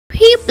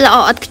ភាពល្អ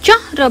ឥតខ្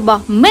ចោះរប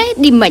ស់មេ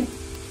ឌីមិច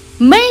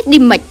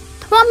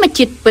ធម្ម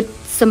ជាតិពិត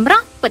សម្រា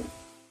ប់ពិត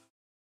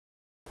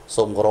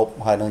សូមគោរព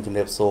ហើយនឹងជំ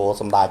រាបសួរ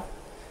សម្ដេច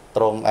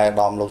ត្រង់ឯកឧ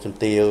ត្តមលោកជំ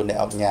ទាវអ្នក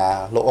អង្គការ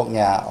លោកអង្គ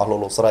ការអស់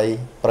លោកស្រី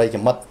ប្រិយ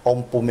មិត្តអ៊ំ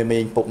ពូមីមី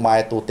ងពុកម៉ែ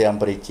ទូទាំង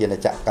ប្រជាជា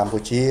តិកម្ពុ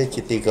ជា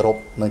ជាទីគោរព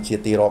និងជា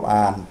ទីរាប់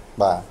អាន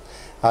បាទ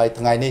ហើយ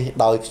ថ្ងៃនេះ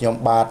ដោយខ្ញុំ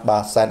បាទ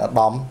សែនឧត្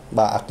តម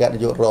បាទអគ្គនា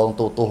យករង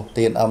ទូទស្សន៍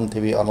TNM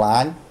TV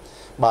Online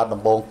បាទ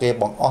ដំបងគេ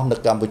បង្អស់នៅ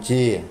កម្ពុ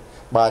ជា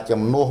បាទ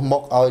ជំនួសម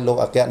កឲ្យលោក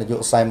អគ្គនាយ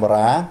កសែមបា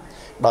រា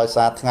ដោយ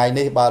សារថ្ងៃ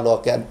នេះបាទលោកអ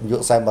គ្គនាយ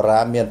កសែមបារា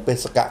មានបេ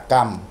សកក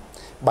ម្ម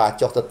បាទ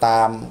ចុះទៅ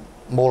តាម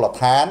មូល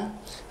ដ្ឋាន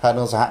ហើយ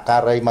នឹងសហកា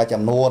រីមួយ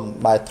ចំនួន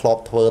បាទធ្លា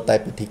ប់ធ្វើតែ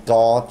ពិធីក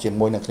រជា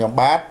មួយនឹងខ្ញុំ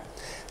បាទ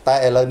តែ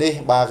ឥឡូវនេះ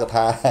បាទគាត់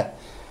ថា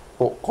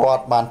ពួកគា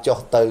ត់បានចុះ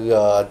ទៅ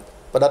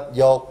ផ្ដិត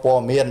យកព័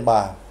ត៌មាន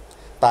បាទ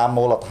តាម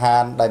មូលដ្ឋា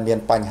នដែលមាន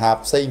បញ្ហា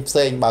ផ្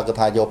សេងបាទគាត់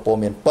ថាយកព័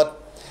ត៌មានពិត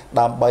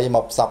ដើម្បីម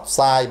កផ្សព្វផ្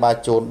សាយបាទ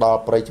ជូនដល់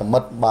ប្រិយមិ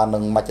ត្តបាទនឹ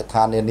ងមជ្ឈដ្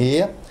ឋាននានា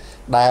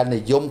ដែលនិ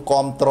យមគ្រ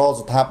ប់គ្រង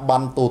ស្ថាប័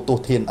នទូទស្ស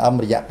ន៍ TNM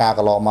រយៈកាលក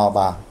ន្លងមក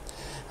បាទ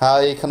ហើ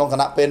យក្នុងគ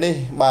ណៈពេលនេះ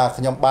បាទ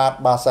ខ្ញុំបាទ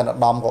សែនឧត្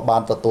តមក៏បា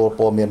នទទួល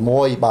ព័ត៌មាន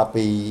មួយបាទ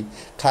ពី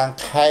ខាង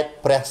ខេត្ត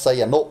ព្រះសី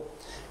ហនុ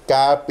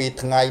កាលពី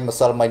ថ្ងៃម្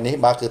សិលមិញនេះ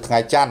បាទគឺថ្ងៃ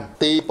ច័ន្ទ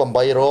ទី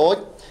8រោច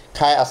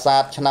ខែអាសា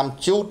ឍឆ្នាំ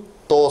ជូត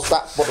ទស័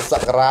កពុទ្ធស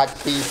ករាជ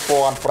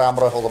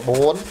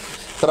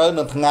2564ត្រូវ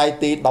នៅថ្ងៃ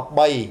ទី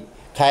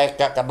13ខែ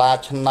កក្កដា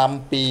ឆ្នាំ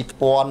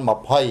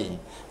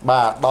2020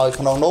បាទដោយ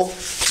ក្នុងនោះ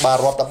បាទ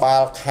រដ្ឋបា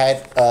លខេត្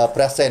ត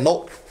ព្រះសីហនុ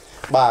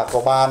បាទក៏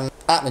បាន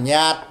អនុញ្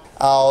ញាត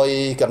ឲ្យ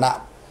គណៈ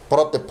ប្រ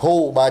តិភូ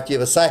បាទជា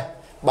ពិសេស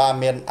បាទ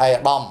មានឯកឧ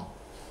ត្តម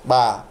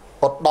បាទ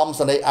ឧត្តម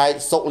សេនីយ៍ឯក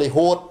សុកលី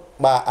ហួត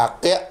បាទអ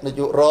គ្គនា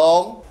យករ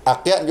ងអ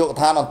គ្គនាយក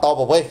ដ្ឋានអន្តរ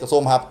ប្រវេសន៍ក្រសួ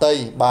ងមហាផ្ទៃ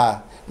បាទ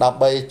ដើម្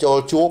បីចូល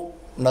ជួប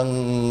នឹង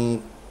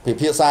ពិ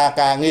ភាក្សា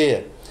ការងារ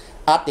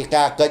អធិ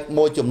ការកិច្ច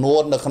មួយចំនួ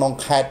ននៅក្នុង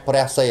ខេត្តព្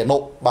រះសីហនុ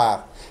បាទ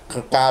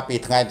កាលពី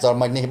ថ្ងៃម្សិល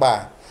មិញនេះបាទ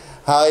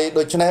ហើយ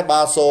ដូច្នេះ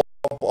បាទសូម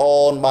បងប្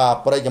អូនបាទ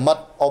ប្រិយមិត្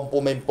តអ៊ំពូ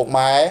មីងពុក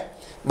ម៉ែ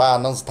បាទ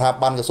នឹងស្ថា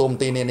ប័នក្រសួង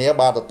ទីនានា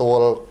បាទទទួល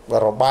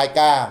របាយ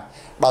ការណ៍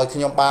ដោយខ្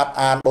ញុំបាទ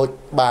អានដូច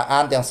បាទអា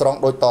នទាំងស្រុង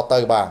ដូចតទៅ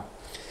បាទ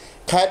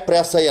ខេត្តព្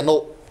រះសីហនុ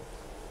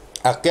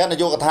អគ្គនា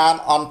យកដ្ឋាន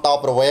អន្តរ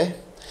ប្រវេសន៍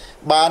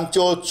បាន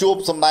ចូលជួប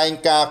សម្ដែង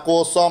ការគួ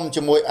សម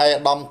ជាមួយឯកឧ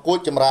ត្តមគួច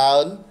ចម្រើ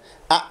ន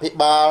អភិ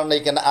បាលនៃ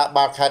គណៈអភិ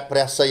បាលខេត្តព្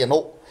រះសីហនុ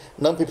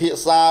និងពិភា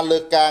ក្សាលើ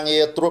ការងា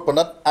រត្រួតពិ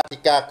និត្យអធិ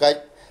ការកិច្ច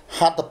ហ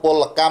ត្ថព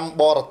លកម្ម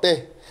បរទេស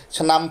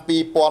ឆ្នាំ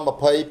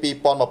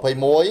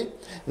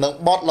2020-2021និង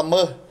បទល្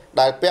មើស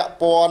ដែលពាក់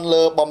ព័ន្ធ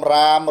លើបំ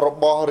រាមរ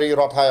បស់រាជ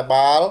រដ្ឋាភិ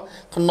បាល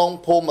ក្នុង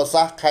ភូមិ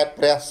សាស្ត្រខេត្ត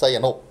ព្រះសីហ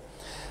នុ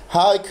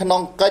ហើយក្នុ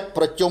ងកិច្ច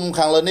ប្រជុំ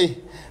ខាងលើនេះ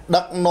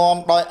ដឹកនាំ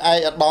ដោយឯក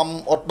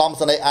ឧត្តម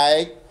សេនីយ៍ឯ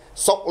ក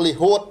សុកលី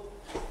ហួត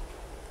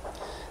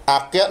អ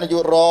គ្គនាយ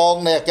ករង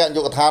នៃអគ្គនាយ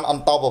កដ្ឋានអ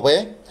ន្តរប្រវេស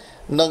ន៍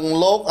និង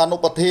លោកអនុ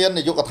ប្រធាន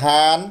នាយកដ្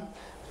ឋាន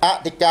អ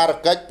ធិការ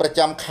កិច្ចប្រ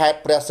ចាំខេត្ត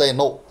ព្រះសីហ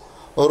នុ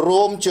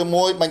រួមជា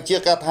មួយបញ្ជា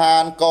ការឋា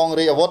នកង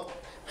រាជអាវុធ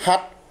ហ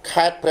ត្ថ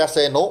ខេត្តព្រះ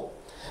សីហនុ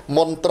ម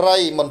ន្ត្រី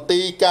មន្ទី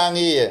រការ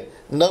ងារ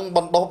និងប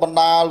ណ្ដុះបណ្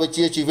ដាលវិជ្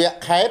ជាជីវៈ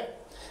ខេត្ត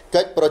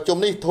កិច្ចប្រជុំ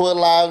នេះធ្វើ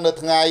ឡើងនៅ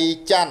ថ្ងៃ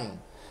ច័ន្ទ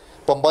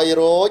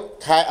8រោច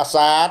ខែអា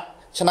សាឍ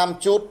ឆ្នាំ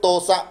ជូតទ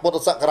ស័កពុទ្ធ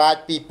សករាជ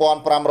2564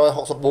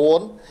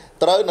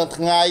ត្រូវនៅ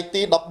ថ្ងៃ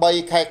ទី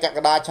13ខែកក្ក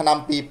ដាឆ្នាំ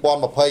2020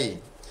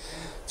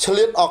ឆ្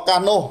លៀតឱកាស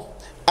នោះ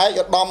ឯក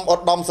ឧ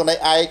ត្តមសេនី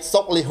យ៍ឯក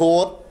សុកលីហួ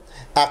ត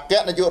អគ្គ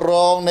នាយករ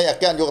ងនៃអ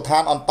គ្គនាយកដ្ឋា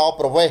នអន្តរ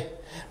ប្រវេសន៍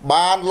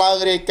បានឡើង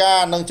រាយកា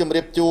រណ៍និងជម្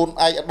រាបជូនឯ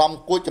កឧត្តម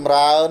គួចចម្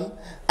រើន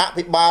អ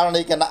ភិបាល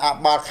នៃគណៈអ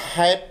ភិបាល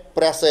ខេត្ត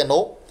ព្រះសីហនុ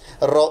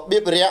របៀ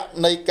បរយៈ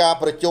នៃការ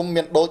ប្រជុំ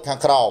មានដូចខាង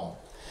ក្រោម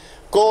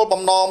គោល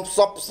បំណងផ្ស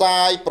ព្វផ្សា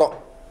យប្រ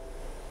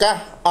កាស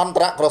អន្ត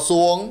រក្រ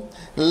សួង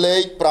លេ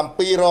ខ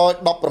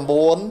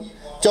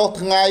719ចុះ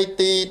ថ្ងៃ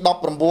ទី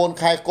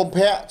19ខែកុម្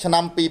ភៈឆ្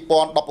នាំ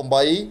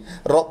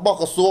2018របស់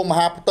ក្រសួងម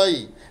ហាផ្ទៃ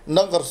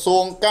និងក្រសួ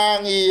ងការ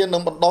ងារនិ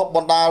ងបណ្ដុះប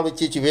ណ្ដាលវិជ្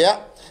ជាជីវៈ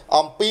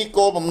អំពី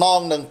គោលបំណង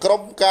និងក្រុ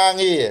មការ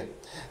ងារ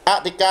អ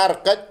ធិការ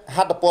កិច្ចហ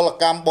ត្ថពល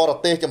កម្មបរ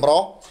ទេសចម្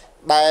រុះ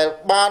ដែល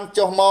បាន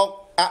ចុះមក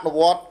អនុ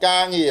វត្តកា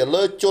រងារ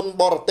លើជន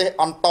បរទេស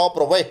អន្តរ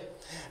ប្រវេសន៍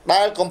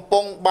ដែលកំពុ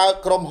ងបើក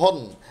ក្រុមហ៊ុន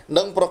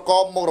និងប្រក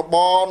បមុខរប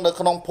រនៅ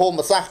ក្នុងភូ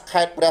មិសាស្ត្រ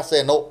ខេត្តព្រះសី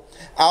ហនុឲ្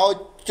យ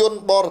ជន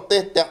បរទេ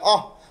សទាំងអ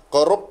ស់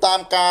គោរពតាម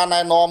ការ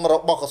ណែនាំរ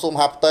បស់ក្រសួងម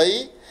ហាផ្ទៃ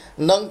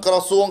និងក្រ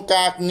សួង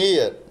ការងា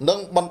រនិង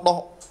បណ្ដុះ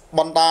ប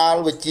ណ្ដាល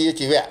វិជ្ជា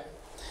ជីវៈ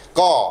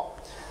ក៏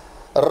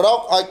រក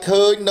ឲ្យ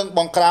ឃើញនិងប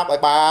ង្ក្រាបឲ្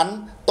យបាន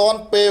ទាន់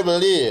ពេលវេ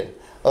លា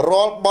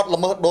រាល់បទ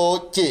ល្មើសដូច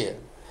ជា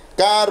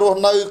ការរស់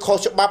នៅខុ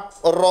សច្បាប់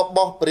រប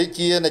ស់ប្រជា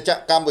ជាតិ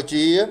កម្ពុ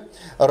ជា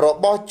រ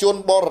បស់ជន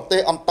បរទេ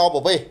សអន្តរប្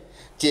រវេសន៍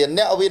ជា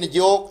អ្នកវិនិ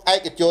យោគឯ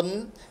កជន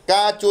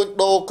ការជួញ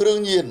ដូរគ្រឿង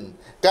ញៀន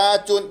ការ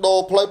ជួញដូរ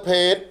ផ្លូវ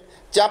ភេទ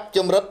ចាប់ច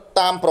ម្រិត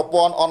តាមប្រ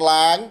ព័ន្ធអន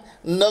ឡាញ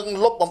និង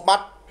លុបបំបា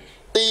ត់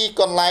ទី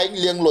កន្លែង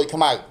លាងលុយខ្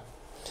មៅ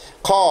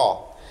ខ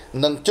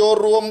នឹងចូល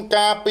រួម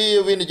ការពារ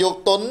វិនិយោគ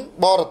ទុន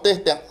បរទេស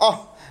ទាំងអ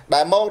ស់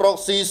ដែលមករក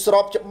ស៊ីស្រ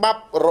បច្បា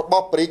ប់រប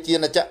ស់ប្រជាជា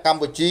តិកម្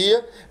ពុជា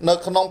នៅ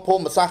ក្នុងភូ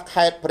មិសាស្ត្រ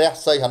ខេត្តព្រះ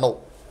សីហនុ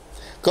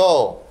ក៏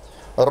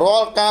រា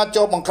ល់ការ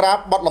ចុះបង្ក្រាប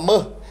បទល្មើ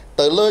ស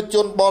ទៅលើជ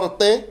នបរ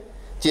ទេស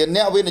ជា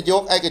អ្នកវិនិយោ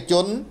គឯកជ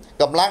ន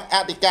កម្លាំងអ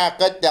ធិការ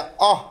កិច្ចទាំង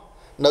អស់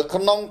នៅ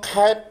ក្នុង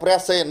ខេត្តព្រះ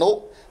សីហនុ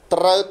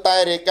ត្រូវតែ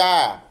រាយកា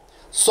រណ៍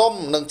សុំ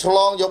នឹងឆ្ល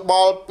ងយោប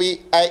ល់ពី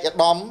ឯកឧត្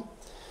តម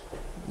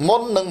មុ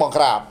ននឹងបង្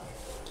ក្រាប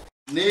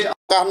នេះឱ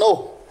កាសនោះ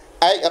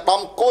ឯកឧត្ត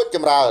មគួចច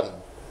ម្រើន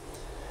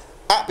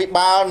អភិ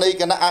បាលនៃ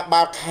គណៈអភិ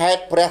បាលខេត្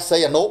តព្រះសី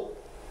ហនុ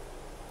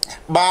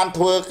បាន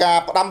ធ្វើការ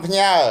ផ្ដាំផ្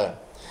ញើ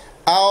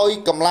ឲ្យ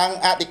កម្លាំង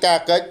អធិការ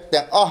កិច្ច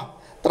ទាំងអស់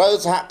ត្រូវ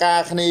សហកា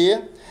រគ្នា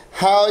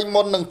ហើយ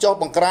មុននឹងចុះ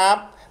បង្ក្រាប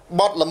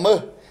បទល្មើស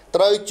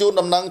ត្រូវជូន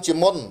ដំណឹងជា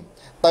មុន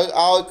ទៅ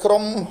ឲ្យក្រុ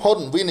មហ៊ុន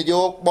វិនិ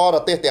យោគបរ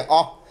ទេសទាំងអ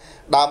ស់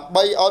ដើម្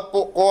បីឲ្យ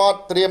ពួកគាត់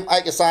ត្រៀមឯ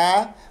កសារ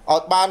ឲ្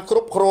យបានគ្រ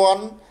ប់គ្រា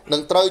ន់និ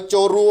ងត្រូវ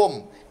ចូលរួម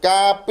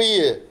ការពា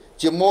រ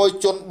ជាមួយ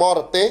ជនបរ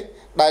ទេស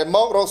ដែលម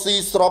ករកស៊ី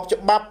ស្រប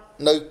ច្បាប់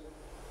នៅ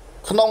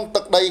ក្នុង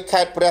ទឹកដី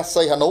ខេត្តព្រះ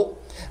សីហនុ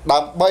ដើ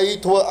ម្បី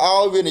ធ្វើឲ្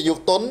យវិនិយោគ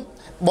ទុន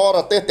បរ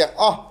ទេសទាំង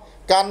អស់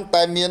កាន់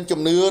តែមាន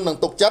ជំនឿនិង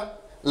ទុកចិត្ត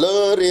លើ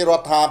រាជរ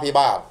ដ្ឋាភិ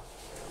បាល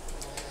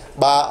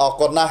បាទអរ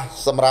គុណណាស់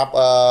សម្រាប់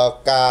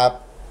ការ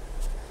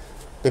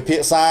ពិភា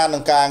ក្សានឹ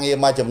ងការងារ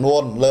មួយចំនួ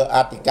នលើអ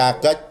ធិការ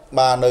កិច្ច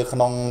បាទនៅក្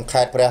នុង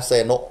ខេត្តព្រះសី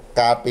ហនុ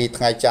កាលពី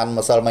ថ្ងៃច័ន្ទ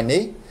ម្សិលមិញ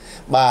នេះ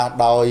បាទ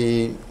ដោយ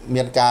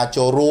មានការ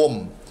ចូលរួម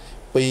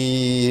ពី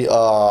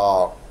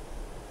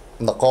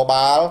នគរ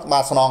បាលបា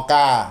ទស្នង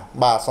ការ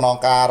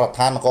រដ្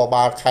ឋាភិបាលនគរ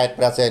បាលខេត្ត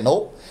ព្រះសីហនុ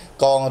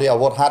កងរាជអា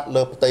វុធហត្ថ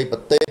លើផ្ទៃប្រ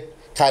ទេស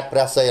ខេត្តព្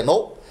រះសីហនុ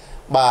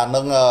បាទ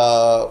នឹង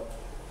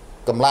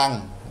កម្លាំង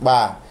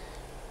បាទ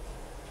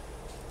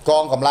ក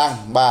ងកម្លាំង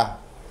បាទ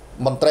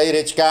មន្ត្រី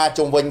រាជការ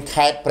ជុំវិញ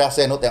ខេត្តព្រះ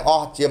សីហនុទាំងអ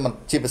ស់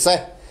ជាពិសេស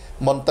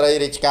មន្ត្រី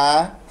រាជការ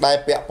ដែល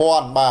ពាក់ព័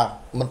ន្ធបាទ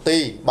មន្ទី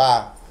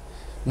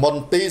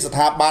រស្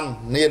ថាប័ន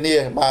នានា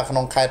បាទក្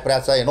នុងខេត្តព្រះ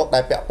សីហនុដែ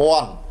លពាក់ព័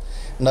ន្ធ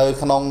នៅ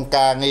ក្នុង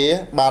ការងារ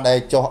បាទដែល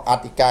ចុះអ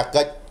ធិការ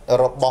កិច្ច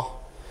របស់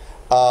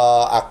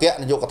អគ្គ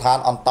នាយកដ្ឋាន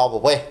អន្តរប្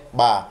រវេសន៍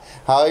បាទ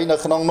ហើយនៅ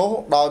ក្នុងនោះ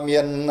ដោយមា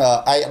ន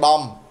ឯកឧត្ត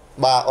ម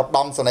បាទឧត្ត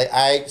មសេនីយ៍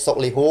ឯកសុ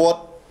លីហួត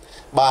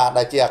បាទ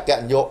ដែលជាអគ្គ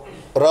នាយក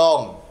រង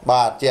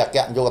បាទជាអគ្គ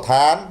នាយកដ្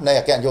ឋាននៃ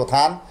អគ្គនាយកដ្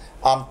ឋាន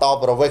អន្តរ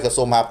ប្រវេសន៍ក្រ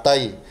សួងមហាផ្ទៃ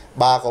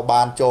បាទក៏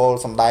បានចូល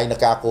សម្ដែងនៅ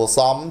ការគួរស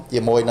មជា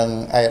មួយនឹង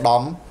ឯកឧត្ត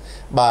ម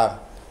បាទ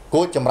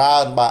គួចចម្រើ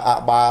នបាទអ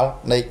បាល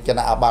នៃគ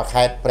ណៈអបាល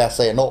ខេត្តព្រះ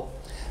សីហនុ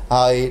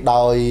ហើយ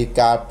ដោយ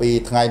កាលពី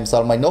ថ្ងៃម្សិ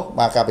លមិញនោះ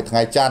បាទកាលពីថ្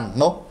ងៃច័ន្ទ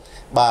នោះ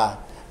បាទ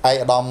ឯក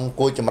ឧត្តម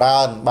គួចចម្រើ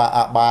នបាទ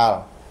អបាល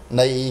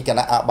នៃគ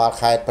ណៈអបាល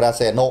ខេត្តព្រះ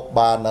សីហនុ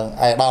បាទនឹង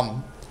ឯក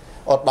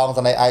ឧត្តម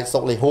សេនីយ៍ឯកសុ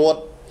លីហួត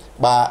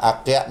បាទអ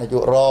គ្គនាយ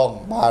ករង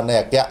បាទនៃ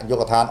អគ្គនាយ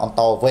កដ្ឋានអន្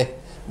តរប្រវេសន៍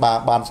បាទ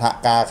បានសហ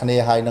ការគ្នា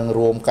ហើយនឹង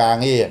រួមការ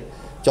ងារ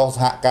ចុះស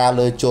ហការ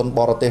លើជនប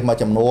រទេសមួយ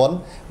ចំនួន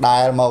ដែ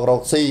លមករ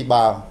កស៊ី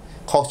បាទ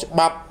ខុសច្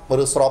បាប់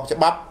ឬស្របច្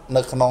បាប់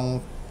នៅក្នុង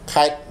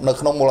ខេត្តនៅ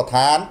ក្នុងមូលដ្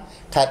ឋាន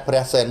ខេត្តព្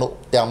រះសីហនុ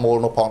ទាំងមូល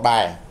នោះផងដែ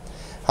រ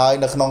ហើយ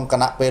នៅក្នុងគ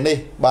ណៈពេលនេះ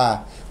បាទ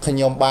ខ្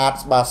ញុំបាទ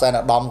សែន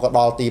ឧត្តមក៏ដ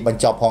ល់ទីប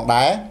ញ្ចប់ផង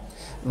ដែរ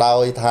ដោ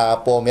យថា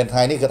ព័ត៌មានថ្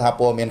ងៃនេះគឺថា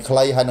ព័ត៌មានខ្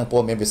លីហើយនឹងព័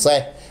ត៌មានពិសេស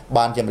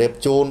បានជម្រាប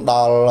ជូនដ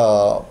ល់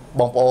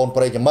បងប្អូន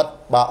ប្រិយមិត្ត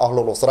បាទអស់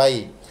លោកស្រី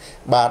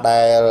បាទ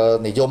ដែល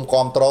និយមគ្រ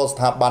ប់គ្រងស្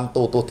ថាប័ន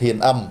ទូទស្សន៍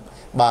TNM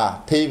បាទ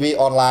TV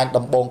Online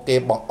ដំបូងគេ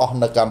បង្អស់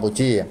នៅកម្ពុ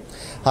ជា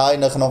ហើយ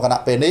នៅក្នុងគ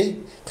ណៈពេលនេះ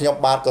ខ្ញុំ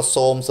បាទក៏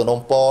សូមសនំ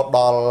ពរដ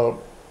ល់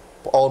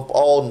ប្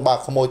អូនបាទ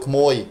ក្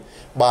មួយ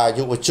បាទ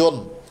យុវជន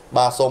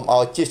បាទសូម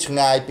ឲ្យជិះឆ្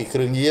ងាយពីគ្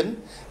រឿងញៀន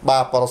បា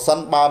ទប្រសិន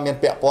បើមាន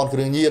ពាក់ព័ន្ធគ្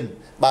រឿងញៀន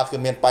បាទគឺ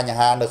មានបញ្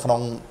ហានៅក្នុ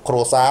ងគ្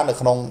រួសារនៅ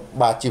ក្នុង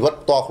បាទជីវិត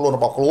ផ្ទាល់ខ្លួនរ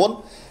បស់ខ្លួន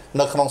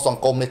នៅក្នុងស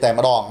ង្គមនេះតែ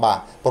ម្ដងបាទ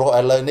ព្រោះ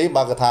ឥឡូវនេះ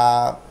បាទគឺថា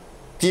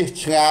ជិះ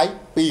ឆ្ងាយ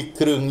ពី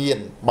គ្រឿងញៀន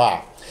បាទ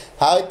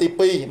ហើយទី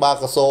2បាទ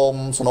ក៏សូម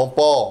សនំ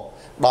ពរ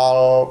ដ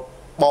ល់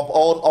បងប្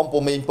អូនអ៊ំពូ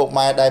មីងពុក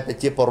ម៉ែដែលប្រ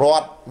ជាពលរ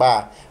ដ្ឋបា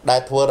ទដែល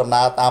ធ្វើដំ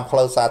ណើរតាមផ្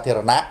លូវសាធារ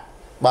ណៈ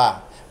បាទ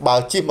បើ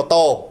ជិះម៉ូ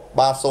តូ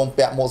បាទសូម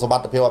ពាក់មួកសុវ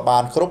ត្ថិភាពឲ្យបា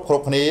នគ្រប់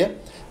គ្នា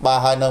បាទ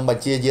ហើយនឹងប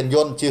ញ្ជាយានយ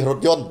ន្តជិះរថ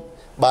យន្ត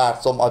បាទ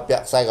សូមឲ្យពា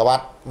ក់ខ្សែក្រវ៉ា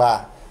ត់បាទ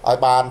ឲ្យ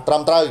បានត្រឹ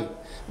មត្រូវ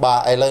បាទ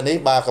ឥឡូវនេះ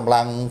បាទកម្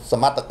លាំងស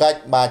មត្ថកិច្ច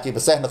បាទជា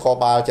ពិសេសនគរ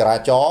បាលចរា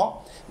ចរណ៍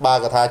បាទ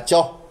ក៏ថា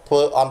ចុះធ្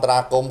វើអន្តរា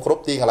គមន៍គ្រ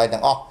ប់ទីកន្លែង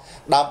ទាំងអស់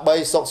ដើម្បី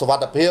សុខសុវ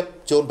ត្ថិភាព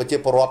ជូនប្រជា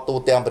ពលរដ្ឋទូ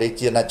ទាំងប្រទេស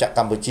ជាណាចក្រក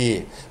ម្ពុជា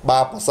បា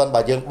ទប៉ះសិនបើ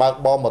យើងបើក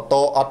បរម៉ូ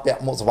តូអត់ពាក់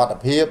មួកសុវត្ថិ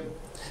ភាព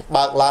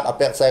បើកឡានអត់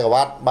ពាក់ខ្សែក្រ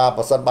វ៉ាត់បាទ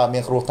ប៉ះសិនបើមា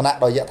នគ្រោះថ្នាក់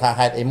ដោយយថា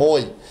ហេតុអីមួយ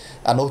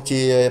អានោះ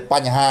ជាប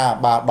ញ្ហា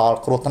បាទដល់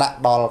គ្រោះថ្នាក់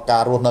ដល់កា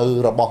ររស់នៅ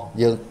របស់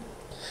យើង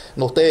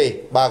នោះទេ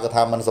បាទក៏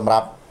ថាមិនសម្រា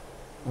ប់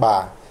បា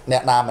ទអ្ន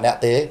កណាម្នាក់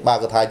ទេបាទ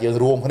ក៏ថាយើង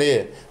រួមគ្នា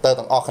ទៅ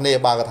ទាំងអស់គ្នា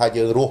បាទក៏ថា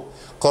យើងរស់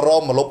ក្រ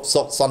មមលុប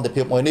សុខសន្តិ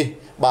ភាពមួយនេះ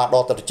បាទដ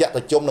ល់ត្រជាក់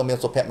ត្រជុំនៅមាន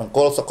សុភមង្គ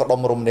លសុខដុ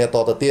មរមនាត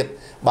ទៅទៀត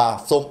បាទ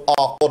សូមអ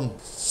រគុណ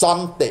ស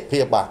ន្តិ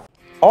ភាពបាទ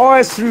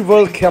OS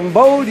Rival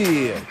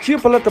Cambodia ជា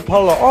ផលិតផ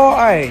លល្អ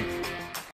ឯង